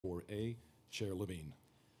54A. Chair Levine.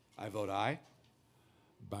 I vote aye.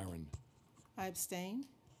 Byron. I abstain.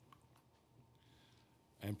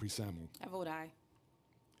 And Samuel. I vote aye.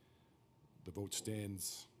 The vote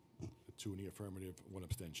stands 2 in the affirmative, 1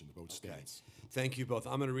 abstention. The vote stands. Thank you both.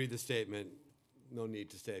 I'm going to read the statement. No need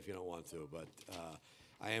to stay if you don't want to, but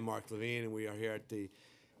I am Mark Levine, and we are here at the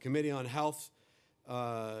Committee on Health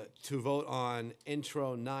to vote on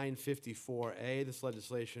Intro 954A. This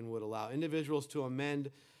legislation would allow individuals to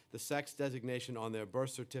amend the sex designation on their birth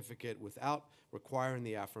certificate without requiring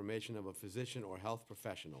the affirmation of a physician or health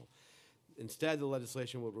professional. Instead, the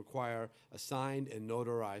legislation would require a signed and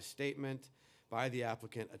notarized statement by the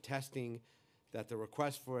applicant attesting that the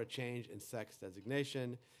request for a change in sex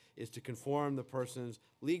designation is to conform the person's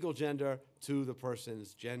legal gender to the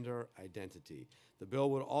person's gender identity. The bill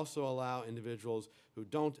would also allow individuals who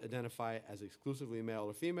don't identify as exclusively male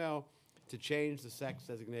or female to change the sex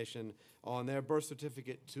designation on their birth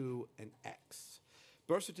certificate to an X.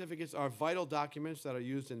 Birth certificates are vital documents that are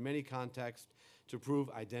used in many contexts to prove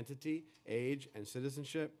identity, age, and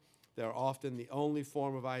citizenship. They are often the only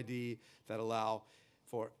form of ID that allow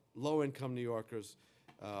for low-income New Yorkers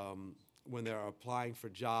when they're applying for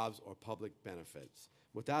jobs or public benefits.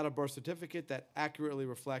 Without a birth certificate that accurately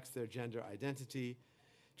reflects their gender identity,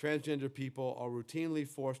 transgender people are routinely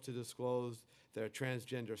forced to disclose their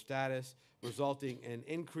transgender status, resulting in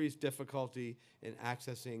increased difficulty in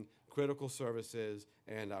accessing critical services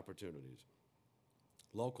and opportunities.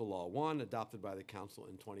 Local Law 1, adopted by the Council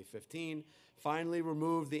in 2015, finally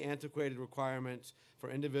removed the antiquated requirements for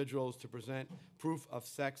individuals to present proof of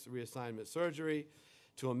sex reassignment surgery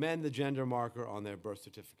to amend the gender marker on their birth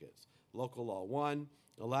certificates. Local Law 1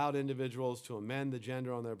 allowed individuals to amend the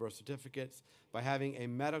gender on their birth certificates by having a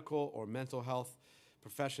medical or mental health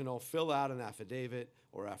professional fill out an affidavit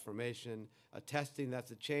or affirmation attesting that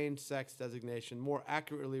the changed sex designation more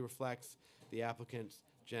accurately reflects the applicant's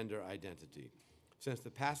gender identity. Since the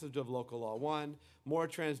passage of Local Law 1, more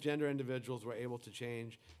transgender individuals were able to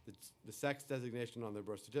change the sex designation on their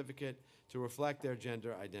birth certificate to reflect their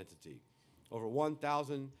gender identity. Over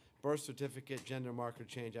 1,000 birth certificate gender marker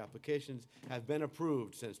change applications have been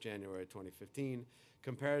approved since January 2015,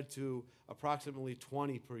 compared to approximately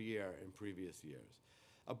 20 per year in previous years.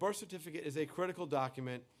 A birth certificate is a critical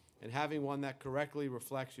document, and having one that correctly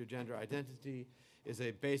reflects your gender identity is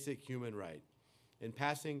a basic human right. In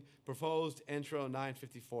passing proposed Intro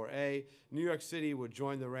 954A, New York City would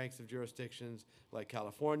join the ranks of jurisdictions like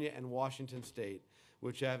California and Washington State,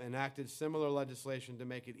 which have enacted similar legislation to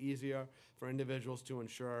make it easier for individuals to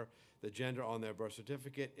ensure the gender on their birth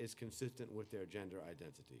certificate is consistent with their gender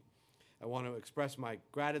identity. I want to express my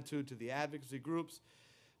gratitude to the advocacy groups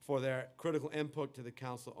for their critical input to the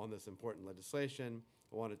Council on this important legislation.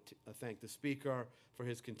 I want to thank the Speaker for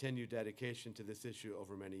his continued dedication to this issue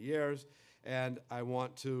over many years. And I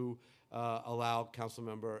want to allow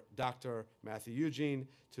Councilmember Dr. Matthew Eugene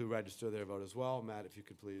to register their vote as well. Matt, if you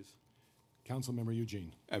could please. Councilmember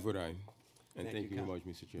Eugene. I vote aye. And Thank thank you, you very much,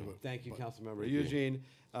 Mr. Chairman. Thank you, Councilmember Thank you. Eugene.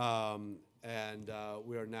 We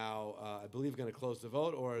are now, I believe, going to close the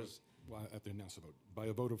vote, or is... Well, I have to announce the vote. By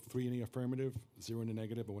a vote of 3 in the affirmative, 0 in the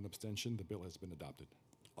negative, and 1 abstention, the bill has been adopted.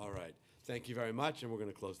 All right. Thank you very much, and we're going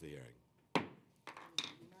to close the hearing. I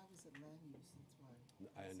was at land use, that's why.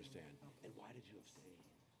 I understand. And why did you abstain?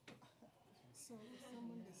 So if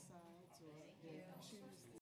someone decides or they choose